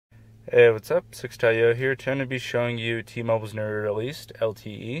Hey, what's up? Sixtayo here. Today I'm going to be showing you T-Mobile's newly released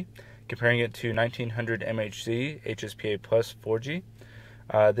LTE, comparing it to 1900 MHz HSPA Plus 4G.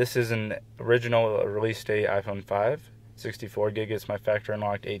 This is an original release date iPhone 5, 64 gig is my factory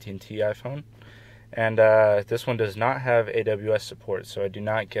unlocked AT&T iPhone, and this one does not have AWS support, so I do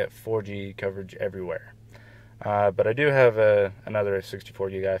not get 4G coverage everywhere. But I do have another 64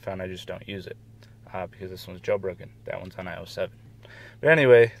 gig iPhone. I just don't use it because this one's jailbroken. That one's on iOS 7. But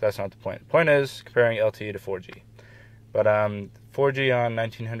anyway, that's not the point. The point is comparing LTE to 4G. But 4G on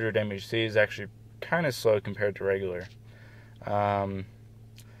 1900 MHz is actually kind of slow compared to regular. But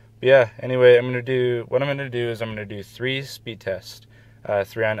yeah, anyway, I'm going to do 3 speed tests.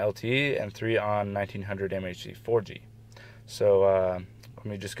 3 on LTE and 3 on 1900 MHz 4G. So let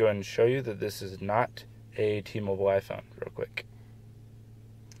me just go ahead and show you that this is not a T-Mobile iPhone real quick.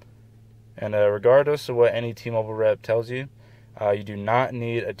 And regardless of what any T-Mobile rep tells you, you do not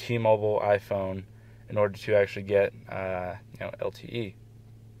need a T-Mobile iPhone in order to actually get LTE.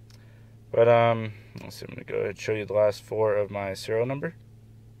 But let's see. I'm going to go ahead and show you the last 4 of my serial number.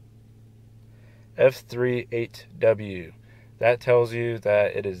 F38W. That tells you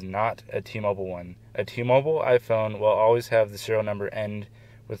that it is not a T-Mobile one. A T-Mobile iPhone will always have the serial number end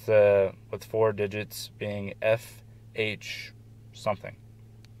with 4 digits being FH something.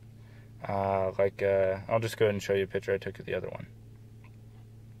 I'll just go ahead and show you a picture I took of the other one.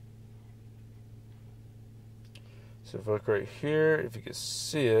 So if I look right here, if you can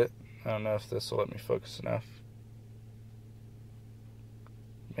see it, I don't know if this will let me focus enough.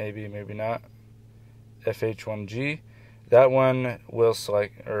 Maybe, maybe not. FH1G. That one will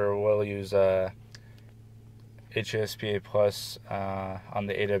use HSPA Plus on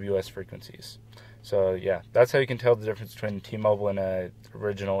the AWS frequencies. So yeah, that's how you can tell the difference between T-Mobile and an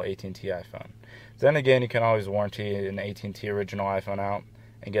original AT&T iPhone. Then again, you can always warranty an AT&T original iPhone out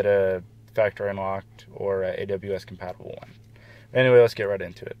and get a factory unlocked or a AWS compatible one. Anyway, let's get right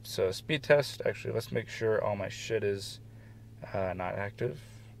into it. So speed test, actually let's make sure all my shit is not active.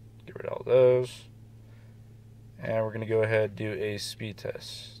 Get rid of all those. And we're going to go ahead and do a speed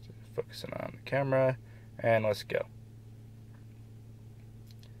test. Focusing on the camera, and let's go.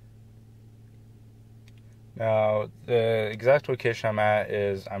 Now, the exact location I'm at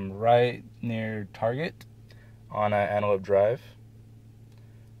is I'm right near Target on Antelope Drive,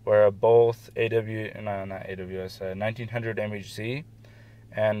 where both 1900 MHz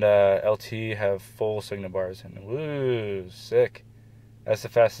and LTE have full signal bars. And woo, sick. That's the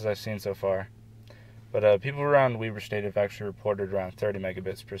fastest I've seen so far. But people around Weber State have actually reported around 30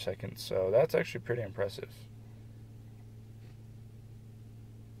 megabits per second, so that's actually pretty impressive.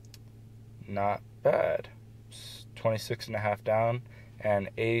 Not bad. 26.5 down and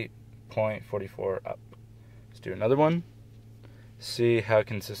 8.44 up. Let's do another one. See how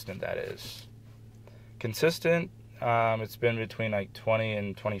consistent that is. Consistent, it's been between like 20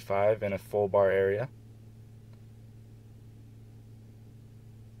 and 25 in a full bar area.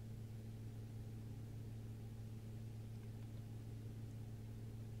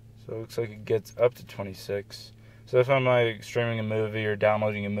 So it looks like it gets up to 26. So if I'm like streaming a movie or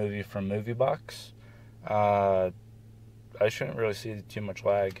downloading a movie from MovieBox, I shouldn't really see too much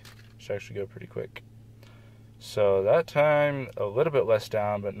lag. It should actually go pretty quick. So that time, a little bit less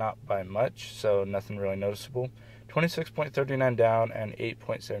down, but not by much, so nothing really noticeable. 26.39 down and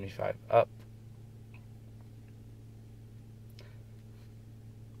 8.75 up.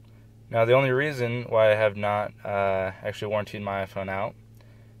 Now the only reason why I have not actually warrantied my iPhone out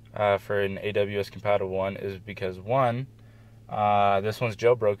for an AWS compatible one is because one, this one's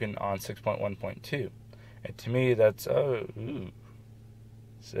jailbroken on 6.1.2, and to me that's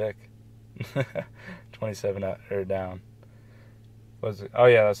sick. 27 or down. What was it? Oh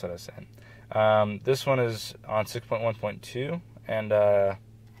yeah, that's what I said. This one is on 6.1.2, and I'm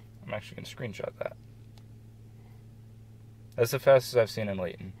actually gonna screenshot that. That's the fastest I've seen in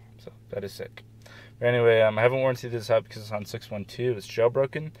Layton, so that is sick. But anyway, I haven't warranted this out because it's on 6.1.2. It's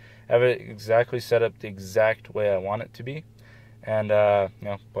jailbroken. I have it exactly set up the exact way I want it to be, and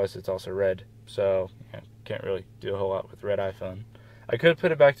plus it's also red, so can't really do a whole lot with red iPhone. I could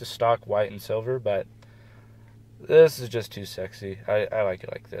put it back to stock white and silver, but this is just too sexy. I like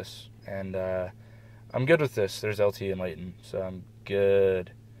it like this, and I'm good with this. There's LTE in Layton, so I'm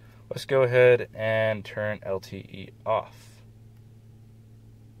good. Let's go ahead and turn LTE off.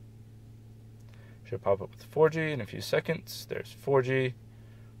 Should pop up with 4G in a few seconds. There's 4G.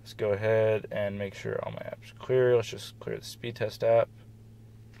 Let's go ahead and make sure all my apps are clear. Let's just clear the speed test app.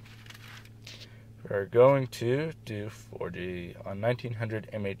 We're going to do 4G on 1900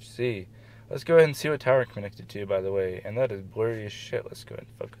 MHz. Let's go ahead and see what tower I'm connected to, by the way. And that is blurry as shit. Let's go ahead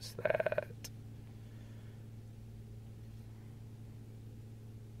and focus that.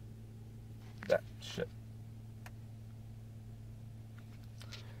 That shit.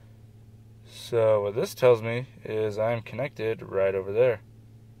 So what this tells me is I'm connected right over there.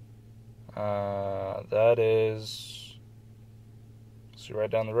 That is, see, right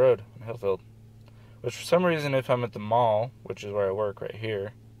down the road in Hillfield. Which for some reason, if I'm at the mall, which is where I work right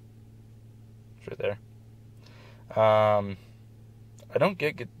here, it's right there, I don't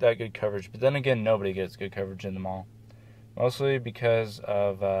get that good coverage. But then again, nobody gets good coverage in the mall. Mostly because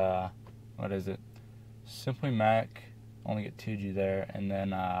of, what is it? Simply Mac, only get 2G there, and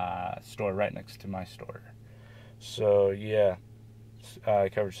then store right next to my store. So, yeah,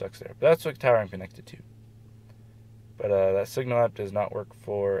 coverage sucks there. But that's what tower I'm connected to. But that signal app does not work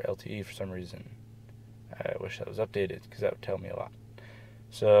for LTE for some reason. I wish that was updated, because that would tell me a lot.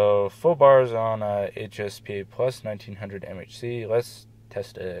 So, full bars on HSPA plus 1900 MHz. Let's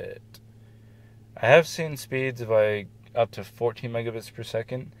test it. I have seen speeds of like up to 14 megabits per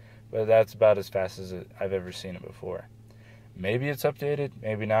second, but that's about as fast as I've ever seen it before. Maybe it's updated,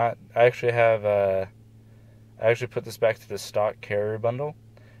 maybe not. I actually have, I actually put this back to the stock carrier bundle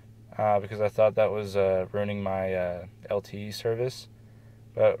because I thought that was ruining my LTE service.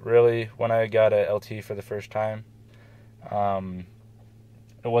 But really, when I got a LTE for the first time,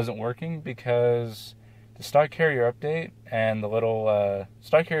 it wasn't working because the stock carrier update and the little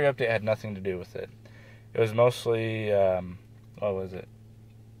stock carrier update had nothing to do with it. It was mostly, what was it?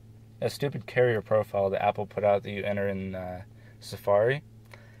 A stupid carrier profile that Apple put out that you enter in Safari,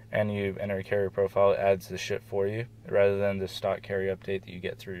 and you enter a carrier profile, it adds the shit for you, rather than the stock carrier update that you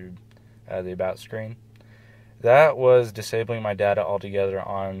get through the About screen. That was disabling my data altogether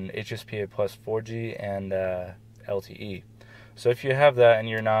on HSPA plus 4G and LTE. So if you have that and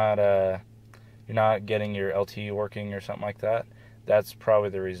you're not getting your LTE working or something like that, that's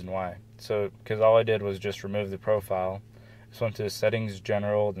probably the reason why. So, because all I did was just remove the profile. Just went to settings,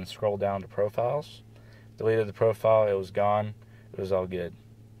 general, then scroll down to profiles. Deleted the profile, it was gone. It was all good.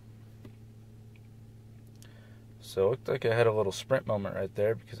 So it looked like I had a little sprint moment right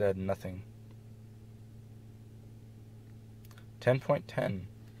there because I had nothing. 10.10.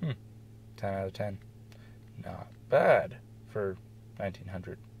 10 out of 10. Not bad for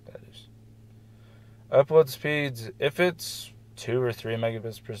 1900, that is. Upload speeds, if it's 2 or 3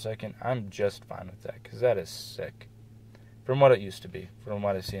 megabits per second, I'm just fine with that because that is sick. From what it used to be, from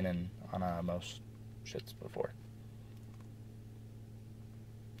what I've seen on most shits before.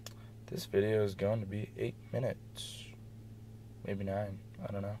 This video is going to be 8 minutes. Maybe 9,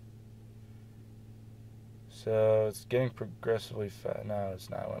 I don't know. So, it's getting progressively fast. No, it's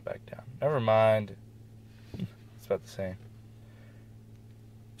not, it went back down. Never mind. It's about the same.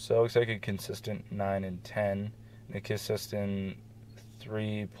 So, it looks like a consistent 9 and 10. And a consistent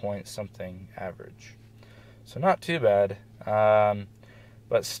 3 point something average. So, not too bad.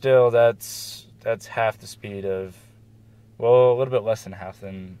 But still, that's half the speed of, well, a little bit less than half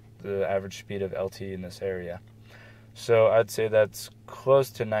than the average speed of LTE in this area. So I'd say that's close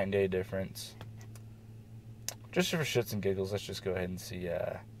to night and day difference. Just for shits and giggles, let's just go ahead and see,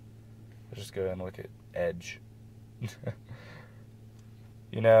 let's just go ahead and look at Edge.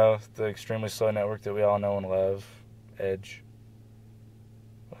 You know, the extremely slow network that we all know and love, Edge.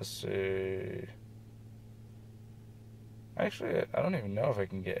 Let's see. Actually, I don't even know if I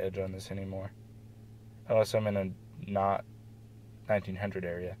can get Edge on this anymore. Unless I'm in a not 1900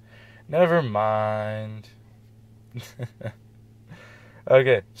 area. Never mind.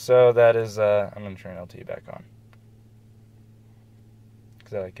 Okay, so that is, I'm going to turn LTE back on.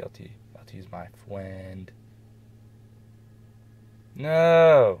 Because I like LTE. LTE is my friend.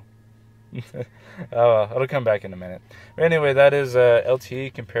 No! Oh well, it'll come back in a minute. But anyway, that is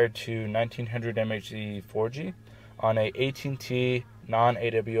LTE compared to 1900 MHz 4G on a AT&T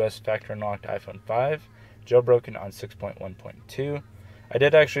non-AWS factory unlocked iPhone 5, jailbroken on 6.1.2. I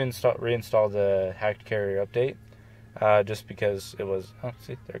did actually reinstall the hacked carrier update, just because it was, oh,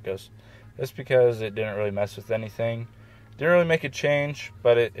 see, there it goes. Just because it didn't really mess with anything. Didn't really make a change,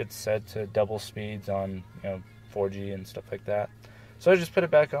 but it's set to double speeds on, 4G and stuff like that. So I just put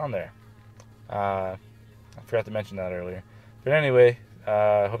it back on there. I forgot to mention that earlier. But anyway,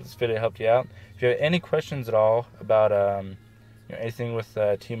 I hope this video helped you out. If you have any questions at all about anything with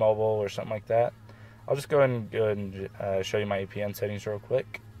T-Mobile or something like that, I'll just go ahead and show you my APN settings real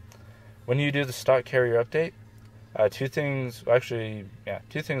quick. When you do the stock carrier update, two things will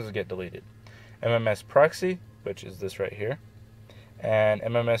get deleted. MMS proxy, which is this right here, and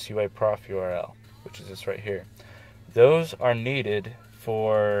MMS UI prof URL, which is this right here. Those are needed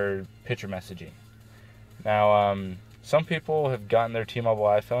for picture messaging. Now, some people have gotten their T-Mobile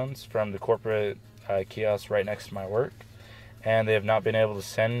iPhones from the corporate kiosk right next to my work, and they have not been able to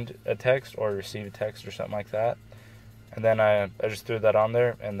send a text or receive a text or something like that. And then I just threw that on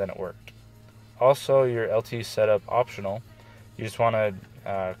there, and then it worked. Also, your LTE setup optional. You just want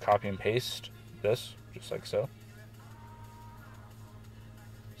to copy and paste this, just like so.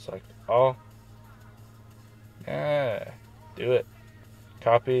 Select all. Yeah, do it.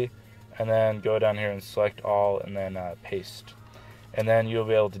 Copy, and then go down here and select all, and then paste. And then you'll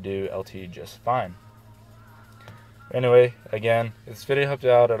be able to do LTE just fine. Anyway, again, if this video helped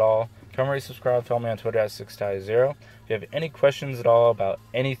you out at all, come rate, subscribe, follow me on Twitter at @6ty0. If you have any questions at all about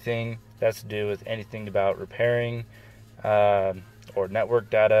anything that's to do with anything about repairing or network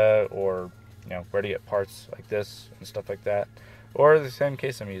data, or where to get parts like this and stuff like that, or the same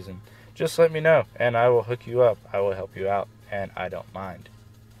case I'm using, just let me know and I will hook you up. I will help you out, and I don't mind.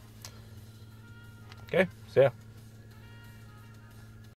 Okay, so yeah.